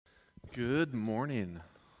Good morning.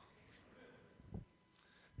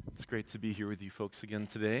 It's great to be here with you folks again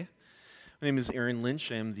today. My name is Aaron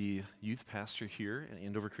Lynch. I am the youth pastor here at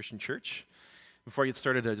Andover Christian Church. Before I get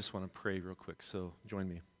started, I just want to pray real quick, so join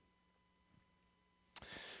me.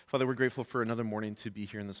 Father, we're grateful for another morning to be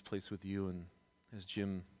here in this place with you, and as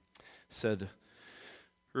Jim said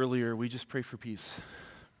earlier, we just pray for peace.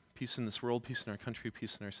 Peace in this world, peace in our country,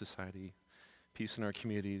 peace in our society, peace in our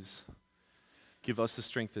communities. Give us the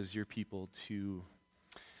strength as your people to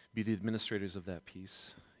be the administrators of that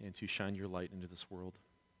peace and to shine your light into this world.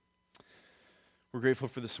 We're grateful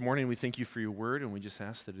for this morning. We thank you for your word, and we just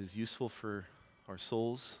ask that it is useful for our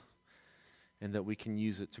souls and that we can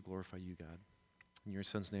use it to glorify you, God. In your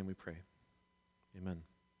son's name we pray. Amen.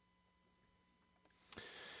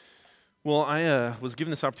 Well, I was given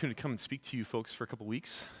this opportunity to come and speak to you folks for a couple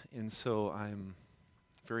weeks, and so I'm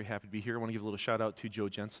very happy to be here. I want to give a little shout out to Joe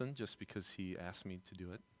Jensen just because he asked me to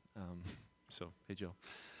do it. So, hey, Joe.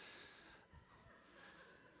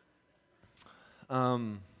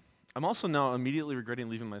 I'm also now immediately regretting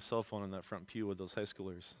leaving my cell phone in that front pew with those high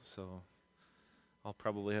schoolers, so I'll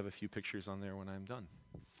probably have a few pictures on there when I'm done.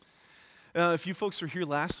 If you folks were here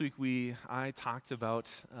last week, I talked about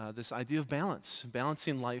this idea of balance,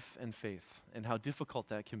 balancing life and faith, and how difficult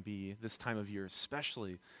that can be this time of year,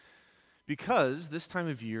 especially because this time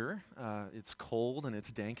of year, it's cold and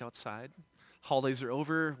it's dank outside. Holidays are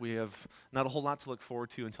over. We have not a whole lot to look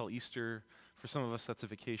forward to until Easter. For some of us, that's a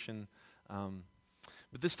vacation.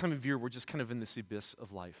 But this time of year, we're just kind of in this abyss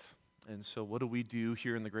of life. And so what do we do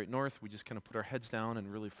here in the Great North? We just kind of put our heads down and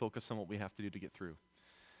really focus on what we have to do to get through.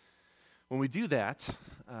 When we do that,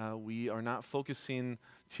 we are not focusing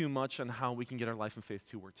too much on how we can get our life and faith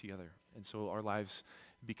to work together. And so our lives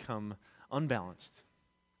become unbalanced.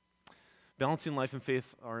 Balancing life and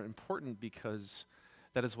faith are important because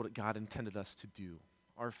that is what God intended us to do.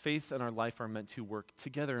 Our faith and our life are meant to work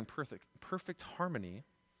together in perfect harmony.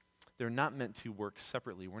 They're not meant to work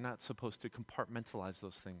separately. We're not supposed to compartmentalize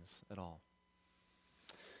those things at all.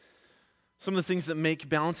 Some of the things that make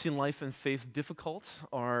balancing life and faith difficult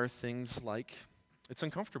are things like it's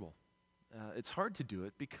uncomfortable. It's hard to do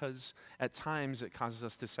it because at times it causes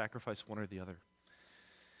us to sacrifice one or the other.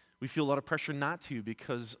 We feel a lot of pressure not to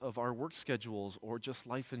because of our work schedules or just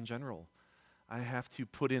life in general. I have to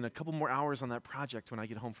put in a couple more hours on that project when I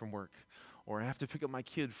get home from work, or I have to pick up my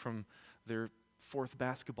kid from their 4th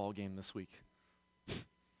basketball game this week.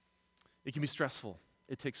 It can be stressful.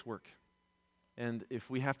 It takes work. And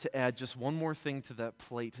if we have to add just one more thing to that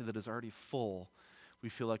plate that is already full, we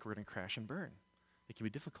feel like we're going to crash and burn. It can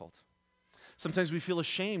be difficult. Sometimes we feel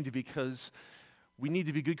ashamed because we need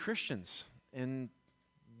to be good Christians, and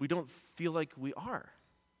we don't feel like we are.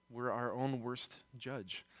 We're our own worst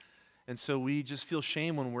judge. And so we just feel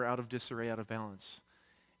shame when we're out of disarray, out of balance,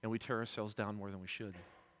 and we tear ourselves down more than we should.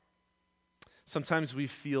 Sometimes we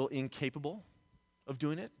feel incapable of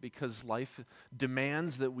doing it because life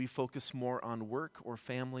demands that we focus more on work or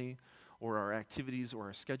family or our activities or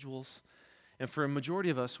our schedules. And for a majority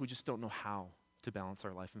of us, we just don't know how to balance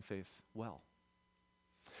our life and faith well.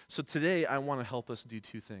 So today, I want to help us do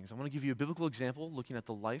two things. I want to give you a biblical example looking at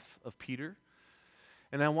the life of Peter,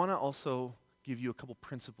 and I want to also give you a couple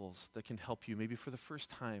principles that can help you, maybe for the first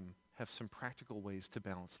time, have some practical ways to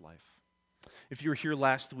balance life. If you were here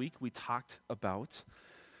last week, we talked about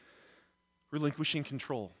relinquishing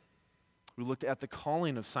control. We looked at the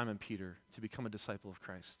calling of Simon Peter to become a disciple of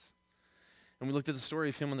Christ. And we looked at the story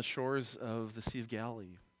of him on the shores of the Sea of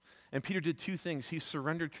Galilee. And Peter did two things. He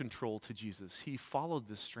surrendered control to Jesus. He followed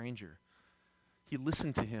this stranger. He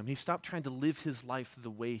listened to him. He stopped trying to live his life the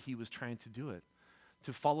way he was trying to do it,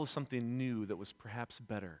 to follow something new that was perhaps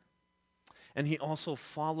better. And he also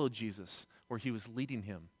followed Jesus where he was leading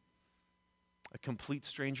him. A complete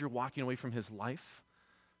stranger walking away from his life,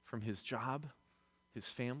 from his job, his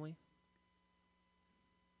family.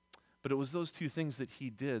 But it was those two things that he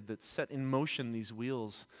did that set in motion these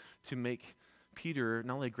wheels to make Peter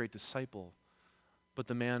not only a great disciple, but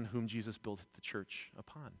the man whom Jesus built the church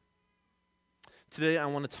upon. Today I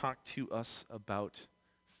want to talk to us about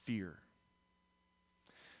fear.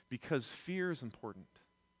 Because fear is important.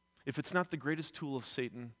 If it's not the greatest tool of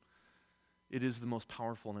Satan, it is the most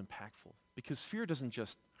powerful and impactful. Because fear doesn't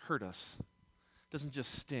just hurt us, doesn't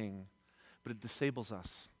just sting, but it disables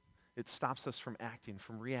us. It stops us from acting,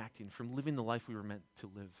 from reacting, from living the life we were meant to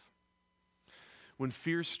live. When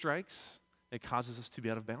fear strikes, it causes us to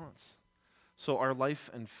be out of balance. So our life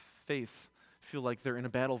and faith feel like they're in a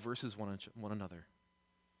battle versus one another.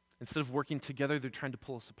 Instead of working together, they're trying to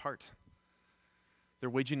pull us apart. They're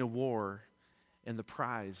waging a war, and the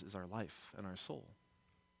prize is our life and our soul.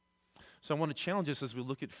 So I want to challenge us as we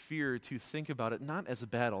look at fear to think about it not as a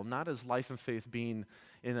battle, not as life and faith being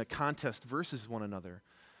in a contest versus one another,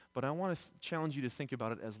 but I want to challenge you to think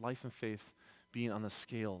about it as life and faith being on the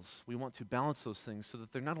scales. We want to balance those things so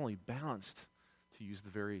that they're not only balanced, to use the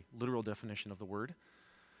very literal definition of the word,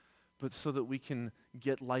 but so that we can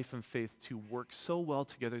get life and faith to work so well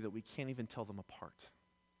together that we can't even tell them apart.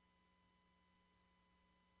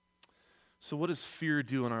 So what does fear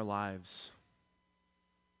do in our lives?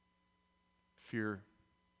 Fear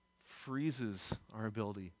freezes our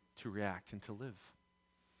ability to react and to live.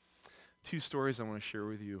 Two stories I want to share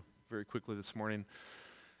with you very quickly this morning.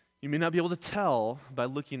 You may not be able to tell by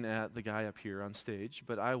looking at the guy up here on stage,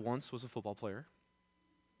 but I once was a football player.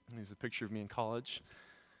 Here's a picture of me in college.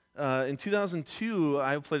 In 2002,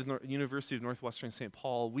 I played at the University of Northwestern St.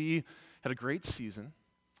 Paul. We had a great season,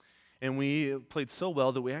 and we played so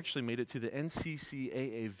well that we actually made it to the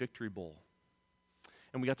NCCAA Victory Bowl.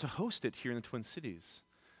 And we got to host it here in the Twin Cities.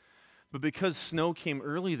 But because snow came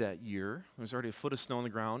early that year, there was already a foot of snow on the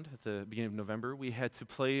ground at the beginning of November, we had to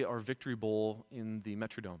play our Victory Bowl in the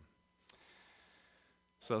Metrodome.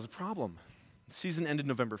 So that was a problem. The season ended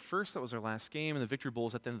November 1st. That was our last game, and the Victory Bowl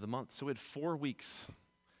was at the end of the month. So we had 4 weeks,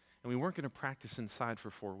 and we weren't going to practice inside for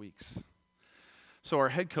 4 weeks. So our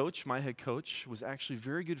head coach, my head coach, was actually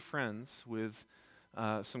very good friends with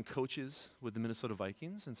some coaches with the Minnesota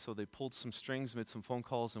Vikings, and so they pulled some strings, made some phone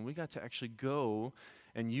calls, and we got to actually go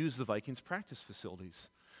and use the Vikings practice facilities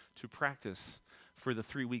to practice for the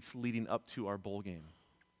 3 weeks leading up to our bowl game.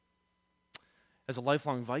 As a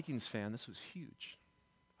lifelong Vikings fan, this was huge.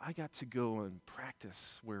 I got to go and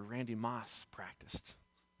practice where Randy Moss practiced.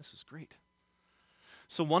 This was great.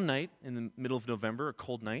 So one night in the middle of November, a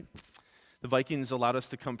cold night, the Vikings allowed us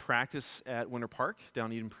to come practice at Winter Park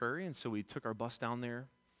down Eden Prairie, and so we took our bus down there.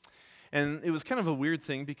 And it was kind of a weird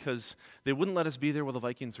thing because they wouldn't let us be there while the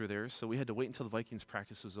Vikings were there, so we had to wait until the Vikings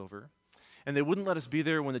practice was over. And they wouldn't let us be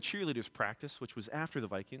there when the cheerleaders practice, which was after the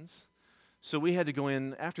Vikings. So we had to go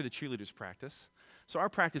in after the cheerleaders practice. So our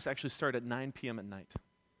practice actually started at 9 p.m. at night.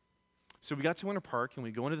 So we got to Winter Park, and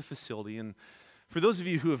we go into the facility, and for those of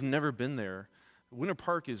you who have never been there, Winter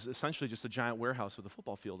Park is essentially just a giant warehouse with a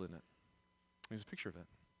football field in it. There's a picture of it.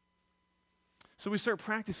 So we start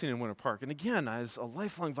practicing in Winter Park. And again, as a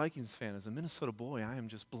lifelong Vikings fan, as a Minnesota boy, I am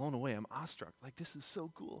just blown away. I'm awestruck. Like, this is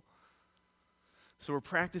so cool. So we're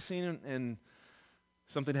practicing, and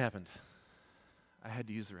something happened. I had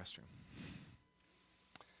to use the restroom.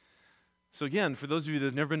 So again, for those of you that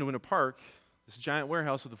have never been to Winter Park, this giant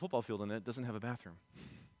warehouse with a football field in it doesn't have a bathroom.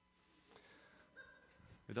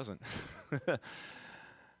 It doesn't.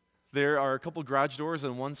 There are a couple garage doors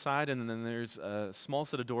on one side, and then there's a small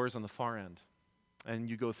set of doors on the far end. And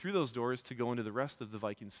you go through those doors to go into the rest of the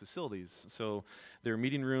Vikings facilities. So their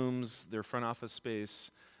meeting rooms, their front office space,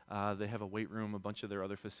 they have a weight room, a bunch of their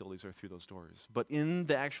other facilities are through those doors. But in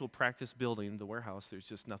the actual practice building, the warehouse, there's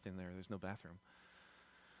just nothing there. There's no bathroom.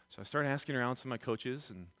 So I started asking around some of my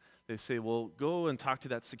coaches, and they say, well, go and talk to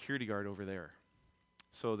that security guard over there.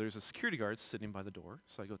 So there's a security guard sitting by the door,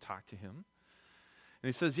 so I go talk to him. And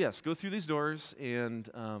he says, yes, go through these doors and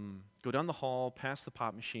go down the hall, past the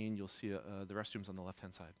pop machine. You'll see the restrooms on the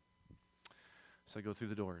left-hand side. So I go through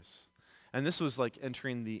the doors. And this was like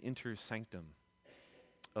entering the inner sanctum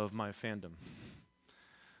of my fandom.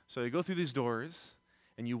 So you go through these doors,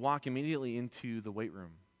 and you walk immediately into the weight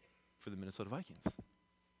room for the Minnesota Vikings.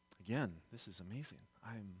 Again, this is amazing.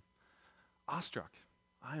 I'm awestruck.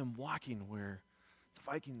 I am walking where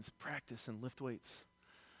the Vikings practice and lift weights.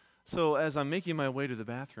 So as I'm making my way to the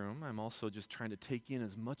bathroom, I'm also just trying to take in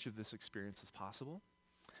as much of this experience as possible.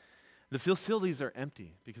 The facilities are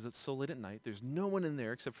empty because it's so late at night. There's no one in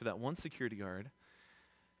there except for that one security guard.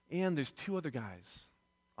 And there's 2 other guys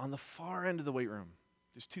on the far end of the weight room.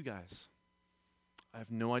 There's 2 guys. I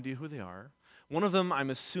have no idea who they are. One of them,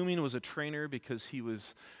 I'm assuming, was a trainer because he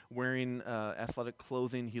was wearing athletic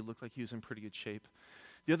clothing. He looked like he was in pretty good shape.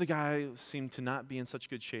 The other guy seemed to not be in such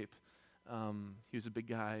good shape. He was a big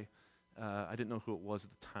guy. I didn't know who it was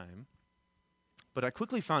at the time. But I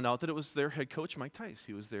quickly found out that it was their head coach, Mike Tice.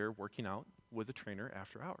 He was there working out with a trainer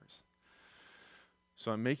after hours.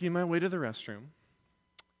 So I'm making my way to the restroom,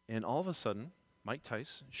 and all of a sudden, Mike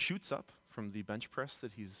Tice shoots up from the bench press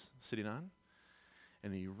that he's sitting on,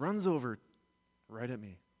 and he runs over right at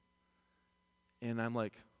me. And I'm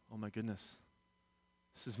like, oh my goodness,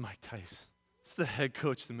 this is Mike Tice. It's the head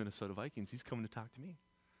coach of the Minnesota Vikings. He's coming to talk to me.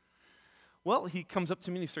 Well, he comes up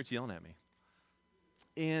to me and he starts yelling at me.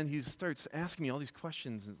 And he starts asking me all these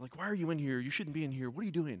questions. Like, why are you in here? You shouldn't be in here. What are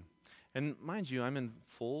you doing? And mind you, I'm in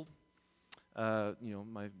full,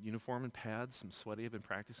 my uniform and pads. I'm sweaty. I've been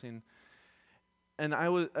practicing. And I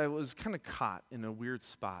was kind of caught in a weird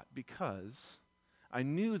spot because I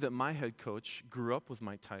knew that my head coach grew up with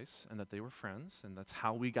Mike Tice and that they were friends, and that's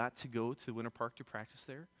how we got to go to Winter Park to practice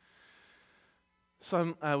there.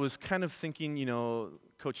 So I was kind of thinking,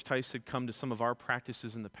 Coach Tice had come to some of our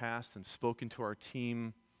practices in the past and spoken to our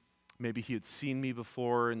team. Maybe he had seen me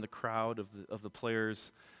before in the crowd of the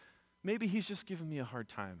players. Maybe he's just giving me a hard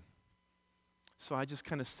time. So I just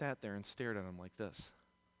kind of sat there and stared at him like this.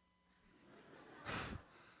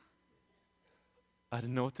 I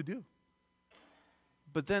didn't know what to do.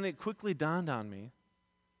 But then it quickly dawned on me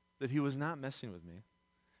that he was not messing with me.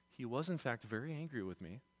 He was, in fact, very angry with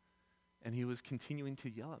me, and he was continuing to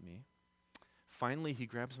yell at me. Finally, he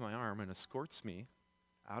grabs my arm and escorts me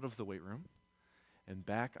out of the weight room and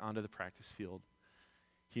back onto the practice field.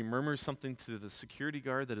 He murmurs something to the security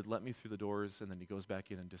guard that had let me through the doors, and then he goes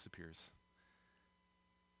back in and disappears.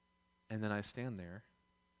 And then I stand there.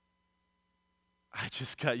 I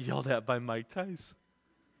just got yelled at by Mike Tice.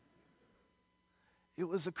 It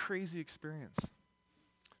was a crazy experience.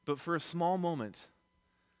 But for a small moment,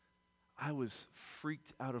 I was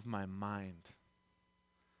freaked out of my mind.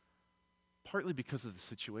 Partly because of the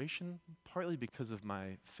situation, partly because of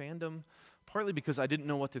my fandom, partly because I didn't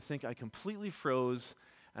know what to think. I completely froze,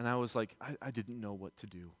 and I was like, I didn't know what to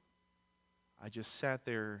do. I just sat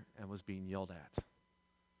there and was being yelled at.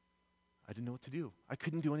 I didn't know what to do. I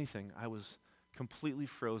couldn't do anything. I was completely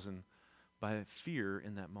frozen by fear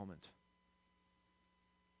in that moment.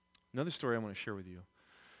 Another story I want to share with you.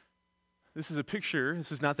 This is a picture.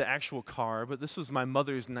 This is not the actual car, but this was my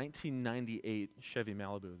mother's 1998 Chevy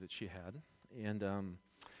Malibu that she had. And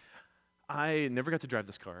I never got to drive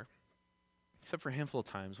this car, except for a handful of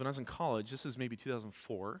times. When I was in college, this is maybe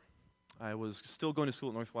 2004, I was still going to school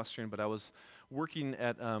at Northwestern, but I was working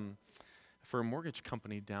for a mortgage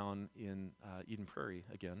company down in Eden Prairie,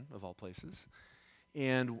 again, of all places.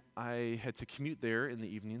 And I had to commute there in the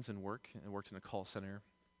evenings and work. I worked in a call center.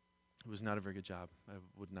 It was not a very good job. I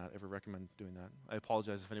would not ever recommend doing that. I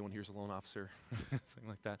apologize if anyone here's a loan officer, something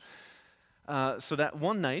like that. So that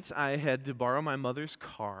one night, I had to borrow my mother's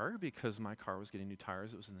car because my car was getting new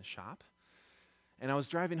tires. It was in the shop. And I was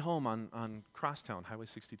driving home on Crosstown, Highway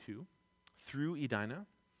 62, through Edina.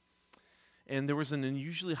 And there was an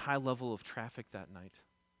unusually high level of traffic that night.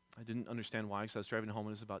 I didn't understand why, because I was driving home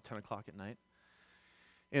and it was about 10 o'clock at night.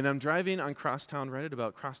 And I'm driving on Crosstown, right at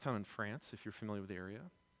about Crosstown in France, if you're familiar with the area.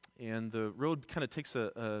 And the road kind of takes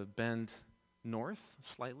a bend north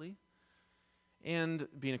slightly. And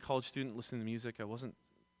being a college student, listening to music, I wasn't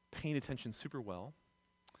paying attention super well.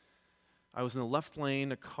 I was in the left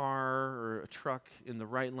lane, a car or a truck in the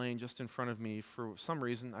right lane just in front of me. For some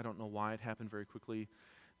reason, I don't know why, it happened very quickly.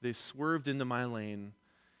 They swerved into my lane,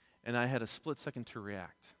 and I had a split second to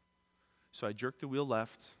react. So I jerked the wheel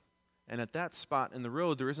left, and at that spot in the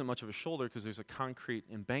road, there isn't much of a shoulder because there's a concrete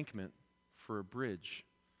embankment for a bridge.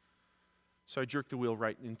 So I jerked the wheel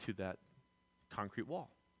right into that concrete wall.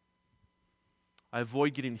 I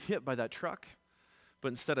avoid getting hit by that truck, but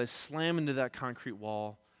instead I slam into that concrete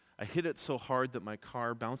wall. I hit it so hard that my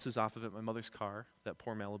car bounces off of it, my mother's car, that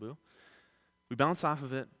poor Malibu. We bounce off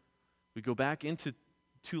of it. We go back into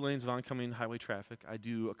 2 lanes of oncoming highway traffic. I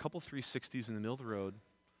do a couple 360s in the middle of the road.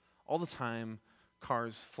 All the time,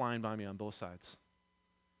 cars flying by me on both sides.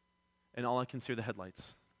 And all I can see are the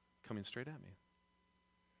headlights coming straight at me.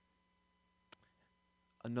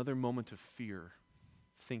 Another moment of fear,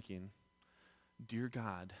 thinking, dear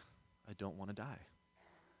God, I don't want to die.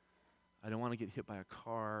 I don't want to get hit by a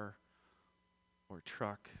car or a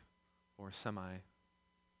truck or a semi.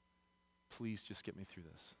 Please just get me through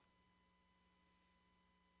this.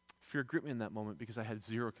 Fear gripped me in that moment because I had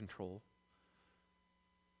zero control.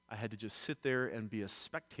 I had to just sit there and be a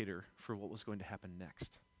spectator for what was going to happen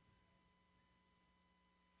next.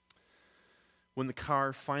 When the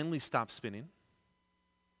car finally stopped spinning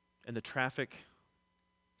and the traffic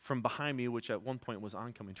from behind me, which at one point was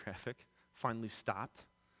oncoming traffic, finally stopped,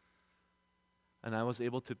 and I was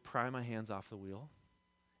able to pry my hands off the wheel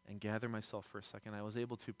and gather myself for a second, I was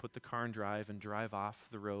able to put the car in drive and drive off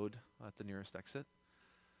the road at the nearest exit,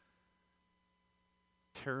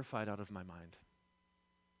 terrified out of my mind.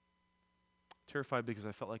 Terrified because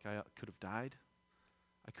I felt like I could have died.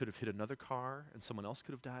 I could have hit another car and someone else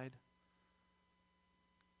could have died.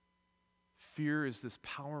 Fear is this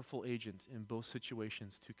powerful agent in both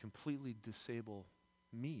situations to completely disable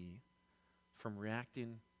me from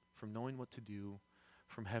reacting, from knowing what to do,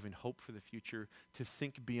 from having hope for the future, to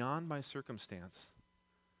think beyond my circumstance,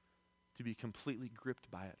 to be completely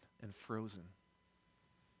gripped by it and frozen.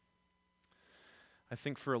 I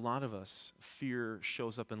think for a lot of us, fear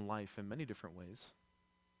shows up in life in many different ways.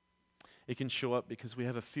 It can show up because we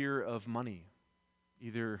have a fear of money,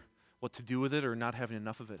 either what to do with it or not having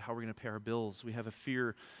enough of it, how we're going to pay our bills. We have a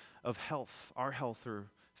fear of health, our health or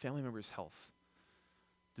family members' health,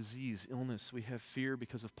 disease, illness. We have fear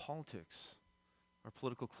because of politics, our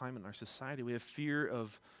political climate, our society. We have fear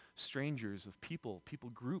of strangers, of people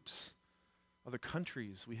groups, other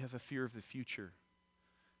countries. We have a fear of the future.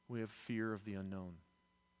 We have fear of the unknown.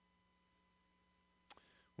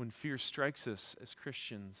 When fear strikes us as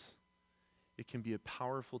Christians, it can be a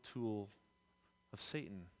powerful tool of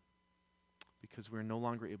Satan because we're no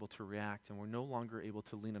longer able to react and we're no longer able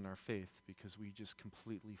to lean on our faith because we just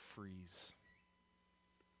completely freeze.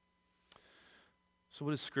 So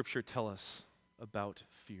what does Scripture tell us about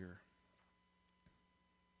fear?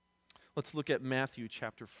 Let's look at Matthew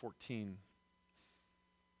chapter 14,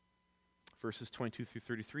 verses 22 through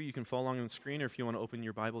 33. You can follow along on the screen, or if you want to open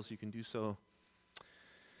your Bibles, you can do so.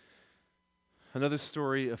 Another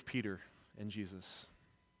story of Peter and Jesus.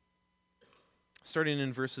 Starting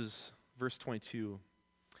in verse 22,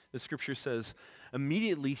 the Scripture says,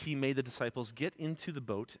 "Immediately he made the disciples get into the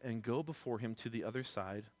boat and go before him to the other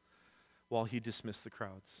side while he dismissed the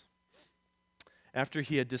crowds. After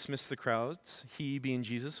he had dismissed the crowds, he, being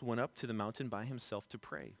Jesus, went up to the mountain by himself to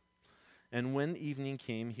pray. And when evening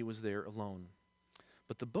came, he was there alone.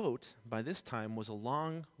 But the boat, by this time, was a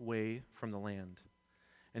long way from the land,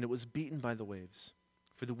 and it was beaten by the waves,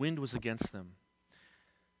 for the wind was against them.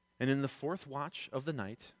 And in the fourth watch of the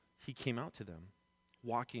night, he came out to them,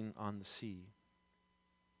 walking on the sea.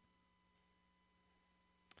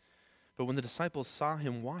 But when the disciples saw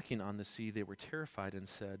him walking on the sea, they were terrified and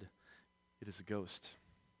said, 'It is a ghost.'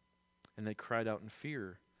 And they cried out in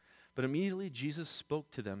fear. But immediately Jesus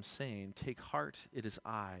spoke to them, saying, 'Take heart, it is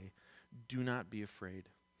I. Do not be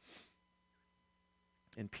afraid.'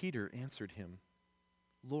 And Peter answered him,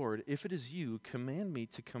 'Lord, if it is you, command me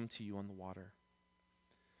to come to you on the water.'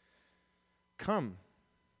 'Come,'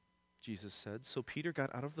 Jesus said. So Peter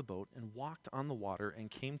got out of the boat and walked on the water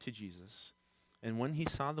and came to Jesus. And when he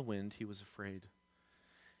saw the wind, he was afraid.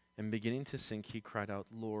 And beginning to sink, he cried out,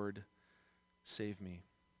 'Lord, save me.'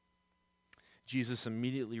 Jesus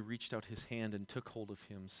immediately reached out his hand and took hold of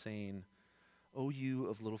him, saying, 'O you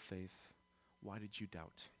of little faith, why did you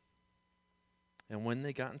doubt?' And when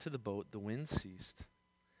they got into the boat, the wind ceased,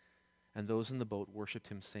 and those in the boat worshipped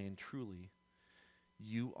him, saying, 'Truly,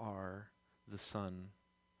 you are the Son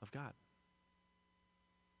of God.'"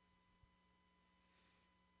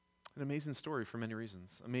 An amazing story for many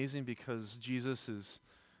reasons. Amazing because Jesus is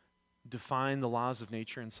defying the laws of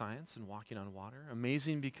nature and science and walking on water.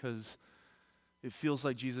 Amazing because it feels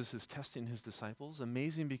like Jesus is testing his disciples.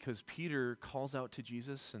 Amazing because Peter calls out to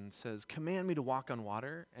Jesus and says, "Command me to walk on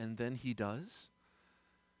water," and then he does.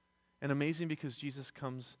 And amazing because Jesus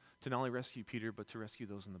comes to not only rescue Peter, but to rescue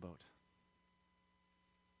those in the boat.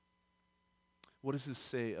 What does this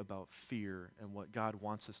say about fear and what God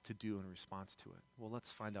wants us to do in response to it? Well,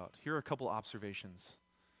 let's find out. Here are a couple observations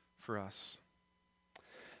for us.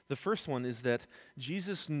 The first one is that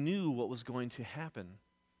Jesus knew what was going to happen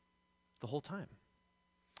the whole time.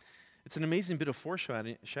 It's an amazing bit of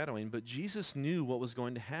foreshadowing, but Jesus knew what was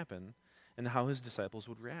going to happen and how his disciples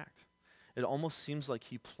would react. It almost seems like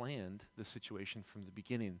he planned the situation from the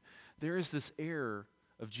beginning. There is this air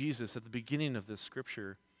of Jesus at the beginning of this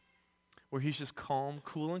scripture where he's just calm,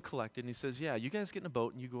 cool, and collected, and he says, "Yeah, you guys get in a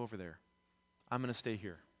boat and you go over there. I'm going to stay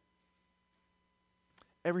here."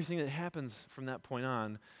 Everything that happens from that point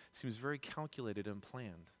on seems very calculated and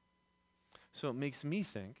planned. So it makes me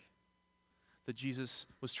think that Jesus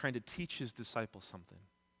was trying to teach his disciples something.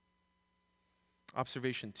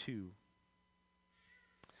 Observation 2.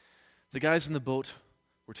 The guys in the boat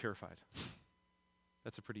were terrified.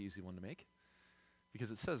 That's a pretty easy one to make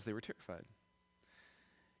because it says they were terrified.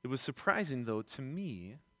 It was surprising, though, to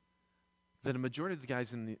me that a majority of the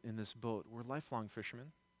guys in this boat were lifelong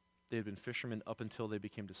fishermen. They had been fishermen up until they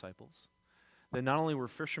became disciples. They not only were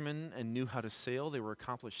fishermen and knew how to sail, they were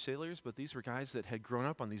accomplished sailors, but these were guys that had grown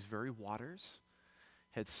up on these very waters,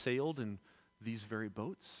 had sailed in these very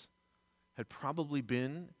boats, had probably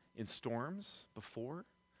been in storms before,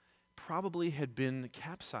 probably had been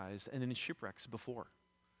capsized and in shipwrecks before.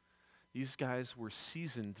 These guys were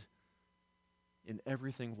seasoned in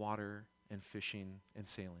everything water and fishing and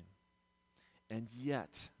sailing. And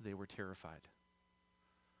yet they were terrified.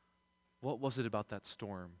 What was it about that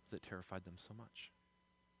storm that terrified them so much?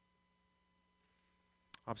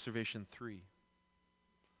 Observation 3.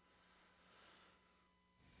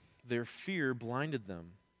 Their fear blinded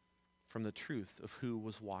them from the truth of who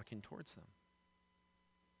was walking towards them.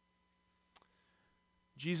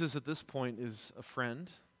 Jesus at this point is a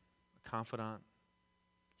friend, a confidant.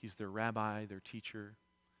 He's their rabbi, their teacher.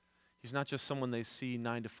 He's not just someone they see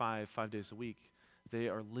 9 to 5, 5 days a week. They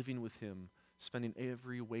are living with him, spending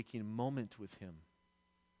every waking moment with him.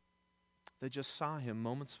 They just saw him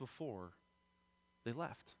moments before they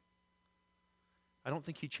left. I don't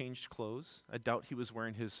think he changed clothes. I doubt he was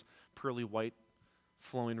wearing his pearly white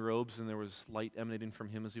flowing robes and there was light emanating from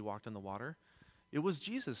him as he walked on the water. It was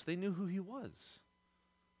Jesus. They knew who he was.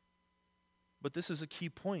 But this is a key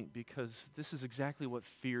point because this is exactly what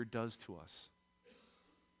fear does to us.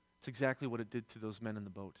 It's exactly what it did to those men in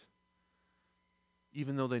the boat.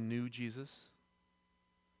 Even though they knew Jesus,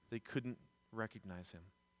 they couldn't recognize him.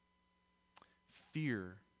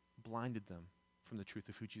 Fear blinded them from the truth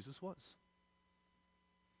of who Jesus was.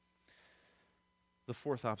 The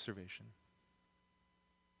fourth observation.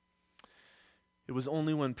 It was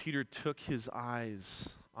only when Peter took his eyes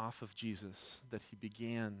off of Jesus that he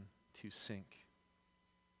began to sink.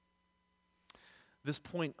 This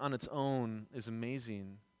point on its own is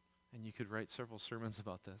amazing, and you could write several sermons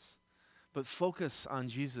about this. But focus on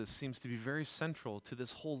Jesus seems to be very central to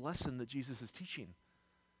this whole lesson that Jesus is teaching.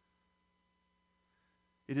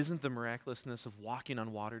 It isn't the miraculousness of walking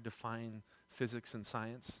on water defying physics and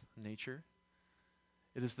science, nature.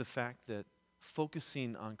 It is the fact that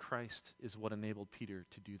focusing on Christ is what enabled Peter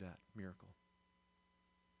to do that miracle.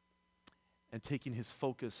 And taking his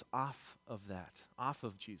focus off of that, off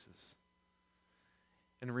of Jesus,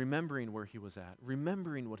 and remembering where he was at,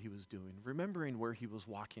 remembering what he was doing, remembering where he was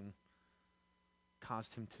walking,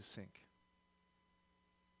 caused him to sink.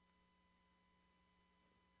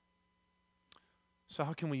 So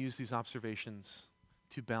how can we use these observations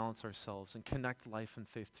to balance ourselves and connect life and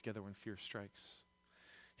faith together when fear strikes?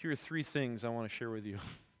 Here are 3 things I want to share with you.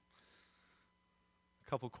 A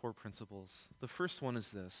couple core principles. The first one is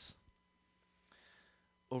this: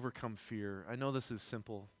 overcome fear. I know this is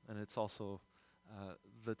simple, and it's also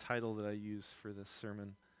the title that I use for this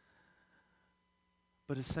sermon.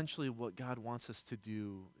 But essentially what God wants us to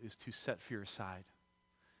do is to set fear aside.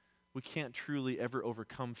 We can't truly ever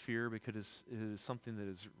overcome fear because it is something that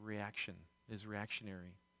is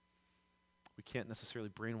reactionary. We can't necessarily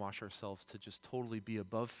brainwash ourselves to just totally be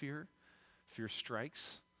above fear. Fear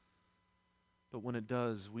strikes. But when it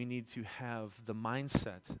does, we need to have the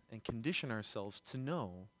mindset and condition ourselves to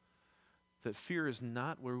know that fear is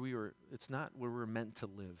not where it's not where we're meant to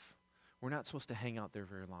live. We're not supposed to hang out there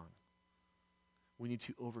very long. We need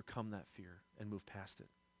to overcome that fear and move past it.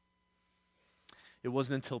 It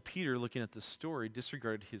wasn't until Peter, looking at this story,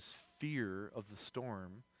 disregarded his fear of the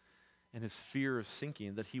storm and his fear of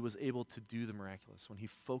sinking that he was able to do the miraculous when he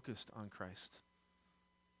focused on Christ.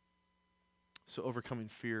 So overcoming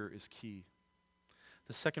fear is key.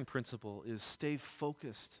 The second principle is stay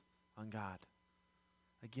focused on God.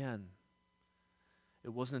 Again, it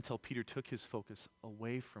wasn't until Peter took his focus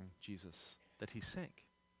away from Jesus that he sank.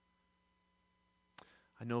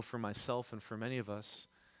 I know for myself and for many of us,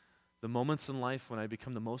 the moments in life when I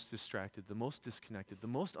become the most distracted, the most disconnected, the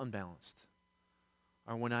most unbalanced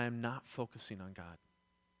are when I am not focusing on God.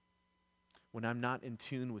 When I'm not in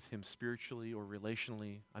tune with him spiritually or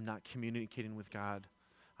relationally, I'm not communicating with God,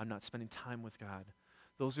 I'm not spending time with God.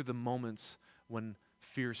 Those are the moments when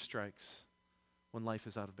fear strikes, when life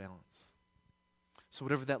is out of balance. So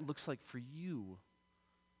whatever that looks like for you,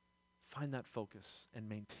 find that focus and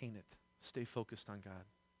maintain it. Stay focused on God.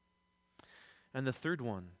 And the third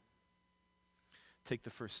one, take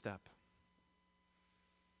the first step.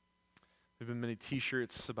 There have been many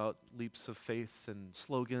t-shirts about leaps of faith and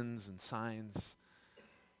slogans and signs.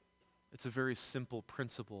 It's a very simple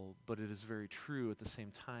principle, but it is very true at the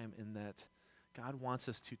same time in that God wants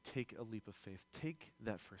us to take a leap of faith. Take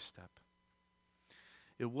that first step.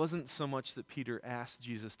 It wasn't so much that Peter asked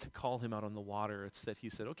Jesus to call him out on the water. It's that he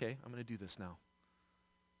said, okay, I'm going to do this now.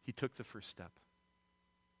 He took the first step.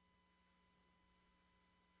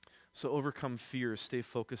 So overcome fear, stay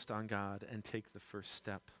focused on God, and take the first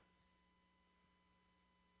step.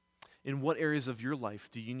 In what areas of your life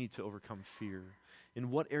do you need to overcome fear? In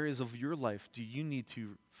what areas of your life do you need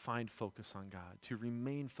to find focus on God, to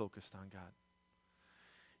remain focused on God?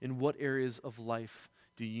 In what areas of life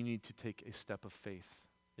do you need to take a step of faith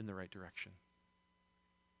in the right direction?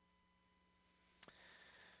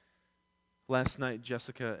 Last night,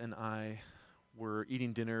 Jessica and I were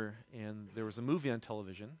eating dinner, and there was a movie on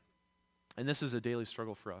television. And this is a daily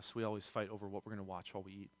struggle for us. We always fight over what we're going to watch while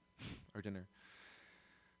we eat our dinner.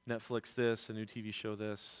 Netflix this, a new TV show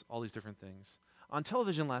this, all these different things. On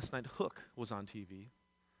television last night, Hook was on TV.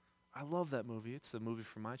 I love that movie. It's a movie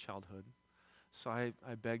from my childhood. So I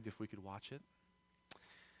begged if we could watch it.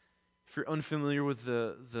 If you're unfamiliar with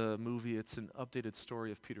the movie, it's an updated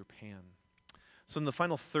story of Peter Pan. So in the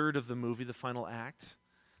final third of the movie, the final act,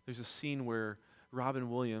 there's a scene where Robin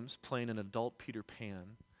Williams, playing an adult Peter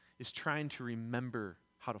Pan, is trying to remember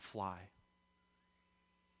how to fly.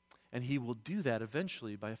 And he will do that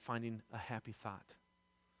eventually by finding a happy thought.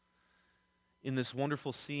 In this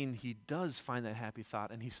wonderful scene, he does find that happy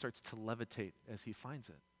thought, and he starts to levitate as he finds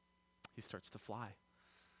it. He starts to fly.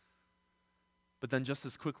 But then just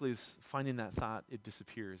as quickly as finding that thought, it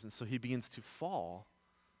disappears. And so he begins to fall.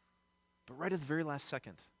 But right at the very last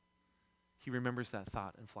second, he remembers that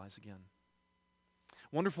thought and flies again.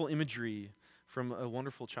 Wonderful imagery from a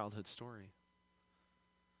wonderful childhood story.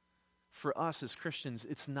 For us as Christians,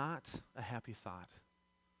 it's not a happy thought.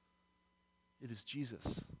 It is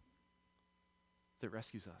Jesus that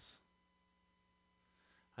rescues us.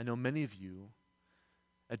 I know many of you,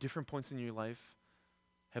 at different points in your life,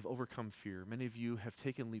 have overcome fear. Many of you have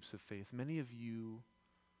taken leaps of faith. Many of you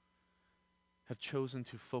have chosen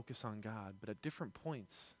to focus on God, but at different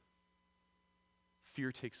points, fear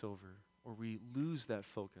takes over, or we lose that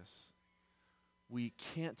focus. We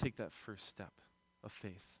can't take that first step of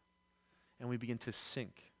faith, and we begin to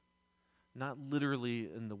sink, not literally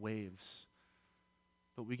in the waves,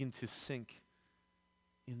 but we begin to sink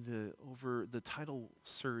over the tidal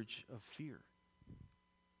surge of fear.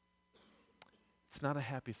 It's not a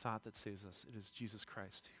happy thought that saves us. It is Jesus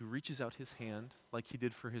Christ who reaches out his hand, like he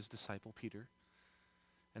did for his disciple Peter,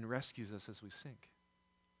 and rescues us as we sink.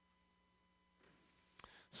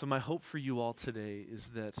 So my hope for you all today is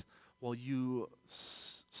that while you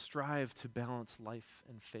strive to balance life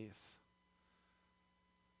and faith,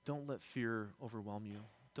 don't let fear overwhelm you.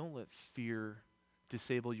 Don't let fear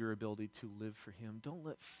disable your ability to live for him. Don't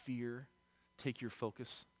let fear take your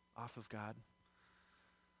focus off of God.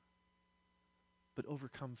 But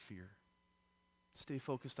overcome fear. Stay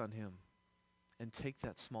focused on him and take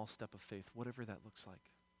that small step of faith, whatever that looks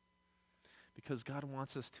like. Because God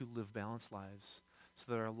wants us to live balanced lives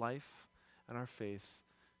so that our life and our faith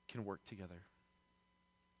can work together.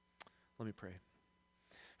 Let me pray.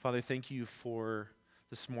 Father, thank you for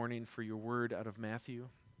this morning, for your word out of Matthew.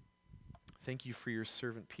 Thank you for your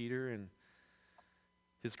servant Peter and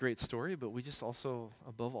his great story, but we just also,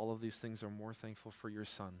 above all of these things, are more thankful for your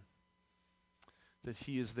Son, that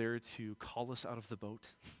he is there to call us out of the boat.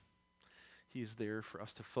 He is there for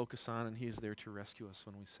us to focus on, and he is there to rescue us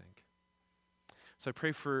when we sink. So I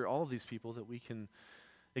pray for all of these people that we can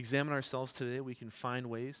examine ourselves today, we can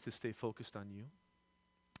find ways to stay focused on you,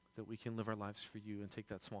 that we can live our lives for you and take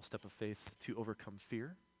that small step of faith to overcome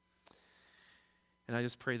fear. And I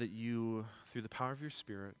just pray that you, through the power of your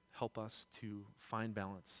Spirit, help us to find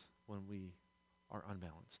balance when we are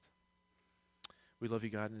unbalanced. We love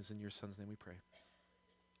you, God, and it's in your Son's name we pray.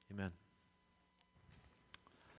 Amen.